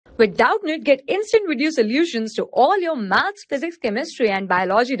With Doubtnut, get instant video solutions to all your maths, physics, chemistry, and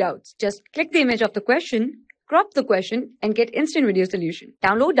biology doubts. Just click the image of the question, crop the question, and get instant video solution.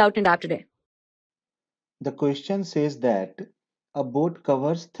 Download Doubtnut app today. The question says that a boat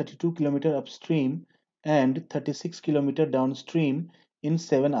covers 32 km upstream and 36 km downstream in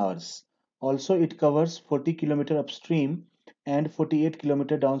 7 hours. Also, it covers 40 km upstream and 48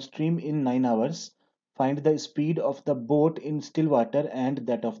 km downstream in 9 hours. Find the speed of the boat in still water and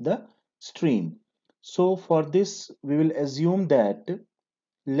that of the stream. So for this, we will assume that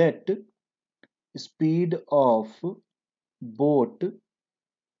let speed of boat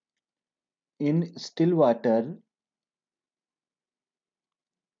in still water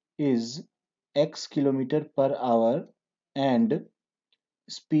is x kilometer per hour and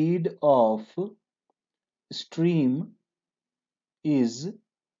speed of stream is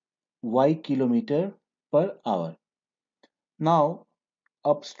y kilometer per hour. Now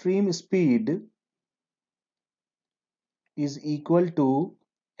upstream speed is equal to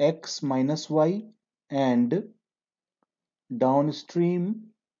x minus y and downstream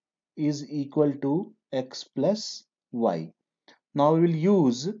is equal to x plus y. Now we will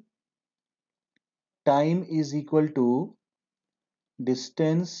use time is equal to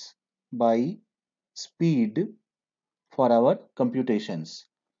distance by speed for our computations.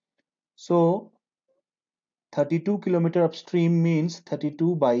 So 32 km upstream means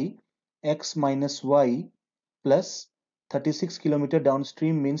 32 by x minus y plus 36 km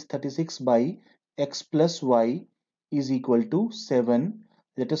downstream means 36 by x plus y is equal to 7.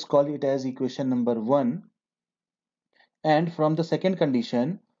 Let us call it as equation number 1. And from the second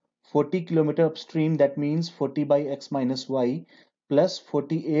condition, 40 km upstream, that means 40 by x minus y plus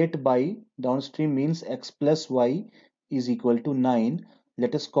 48 by downstream means x plus y is equal to 9.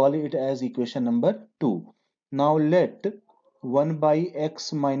 Let us call it as equation number 2. Now let 1 by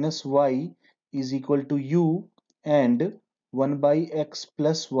x minus y is equal to u and 1 by x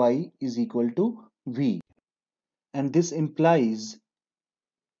plus y is equal to v. And this implies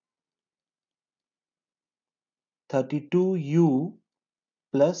 32u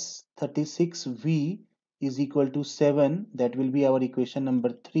plus 36v is equal to 7. That will be our equation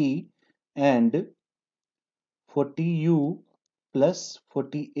number 3. And 40u plus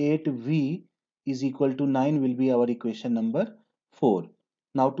 48v is equal to 9 will be our equation number 4.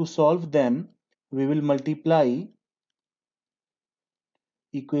 Now to solve them, we will multiply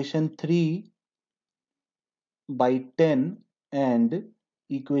equation 3 by 10 and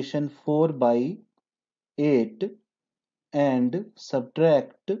equation 4 by 8 and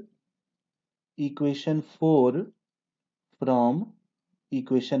subtract equation 4 from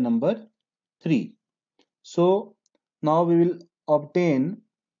equation number 3. So now we will obtain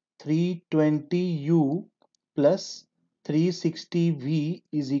 320u plus 360v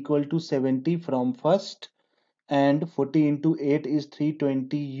is equal to 70 from first, and 40 into 8 is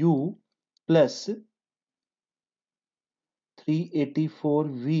 320u plus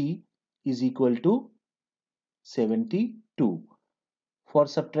 384v is equal to 72. For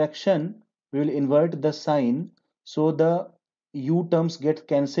subtraction, we will invert the sign, so the u terms get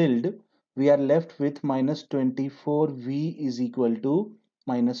cancelled. We are left with minus 24v is equal to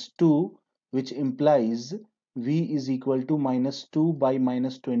minus 2, which implies v is equal to minus 2 by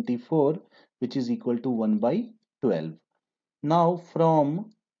minus 24, which is equal to 1 by 12. Now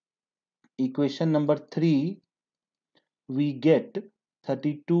from equation number 3, we get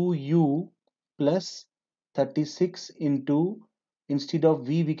 32u plus 36 into, instead of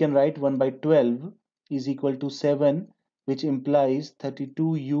v we can write 1 by 12 is equal to 7, which implies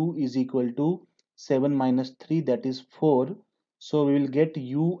 32u is equal to 7 minus 3, that is 4. So we will get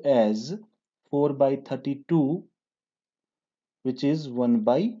u as 4 by 32, which is 1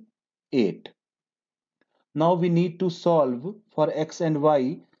 by 8. Now we need to solve for x and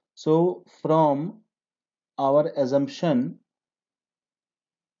y. So from our assumption,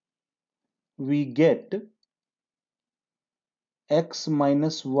 we get x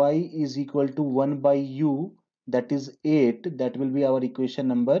minus y is equal to 1 by u, that is 8. That will be our equation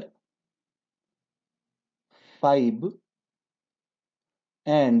number 5.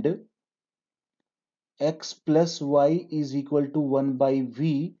 And x plus y is equal to 1 by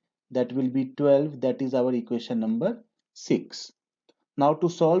v, that will be 12. That is our equation number 6. Now to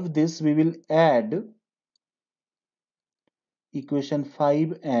solve this, we will add equation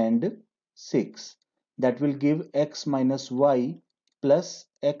 5 and 6. That will give x minus y plus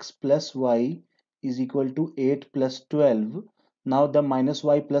x plus y is equal to 8 plus 12. Now the minus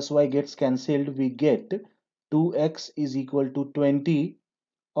y plus y gets cancelled. We get 2x is equal to 20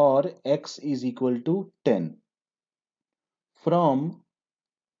 or x is equal to 10. From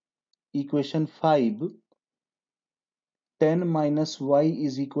equation 5, 10 minus y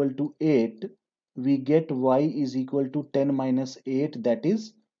is equal to 8, we get y is equal to 10 minus 8, that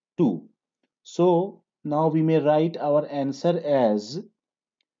is 2. So now we may write our answer as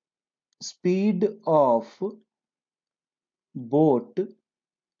speed of boat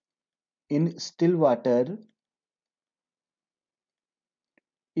in still water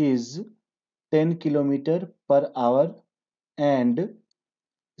is 10 kilometer per hour and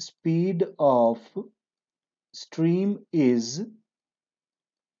speed of stream is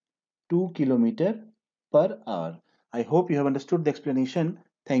 2 kilometer per hour. I hope you have understood the explanation.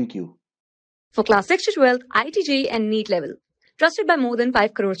 Thank you. For class 6 to 12, IIT JEE and NEET level. Trusted by more than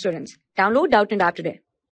 5 crore students. Download Doubtnut app today.